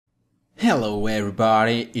Hello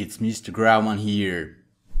everybody, it's MrGrauman here.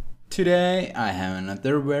 Today I have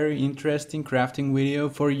another very interesting crafting video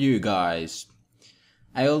for you guys.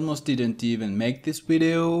 I almost didn't even make this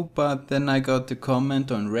video, but then I got a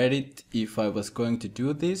comment on Reddit if I was going to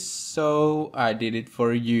do this, so I did it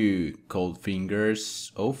for you,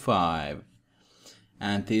 Coldfingers05.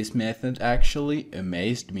 And this method actually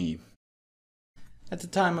amazed me. At the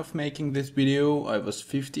time of making this video I was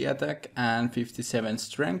 50 attack and 57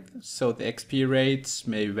 strength, so the XP rates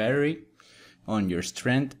may vary on your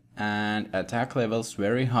strength and attack levels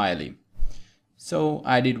very highly. So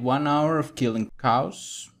I did 1 hour of killing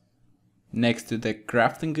cows next to the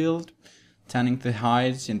crafting guild, tanning the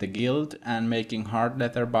hides in the guild and making hard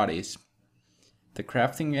leather bodies. The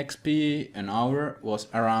crafting XP an hour was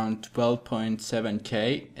around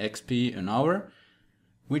 12.7k XP an hour,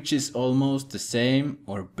 which is almost the same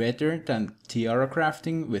or better than tiara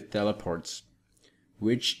crafting with teleports,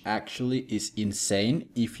 which actually is insane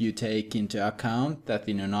if you take into account that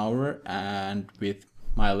in an hour and with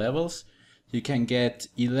my levels you can get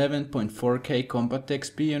 11.4k combat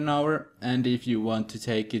XP an hour, and if you want to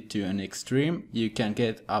take it to an extreme you can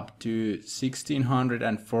get up to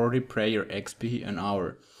 1640 prayer XP an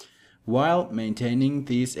hour while maintaining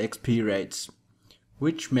these XP rates,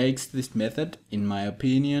 which makes this method, in my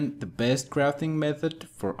opinion, the best crafting method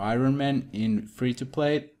for Iron Man in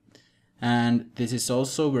free-to-play. And this is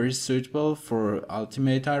also very suitable for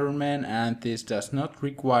Ultimate Iron Man, and this does not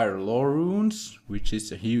require lore runes, which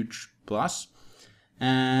is a huge plus.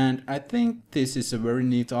 And I think this is a very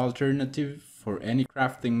neat alternative for any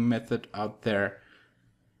crafting method out there.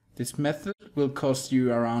 This method will cost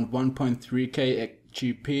you around 1.3k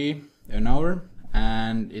GP an hour,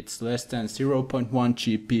 and it's less than 0.1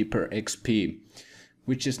 GP per XP,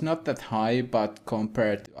 which is not that high, but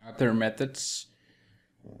compared to other methods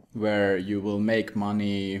where you will make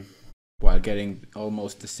money while getting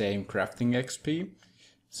almost the same crafting XP.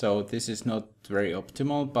 So this is not very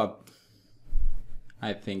optimal, but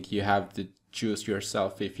I think you have to choose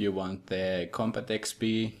yourself if you want the combat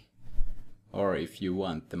XP or if you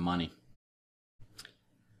want the money.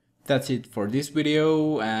 That's it for this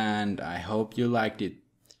video, and I hope you liked it.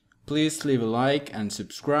 Please leave a like and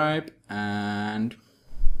subscribe, and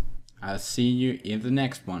I'll see you in the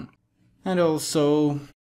next one. And also,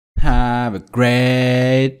 have a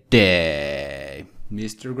great day.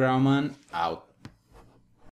 MrGrauman out.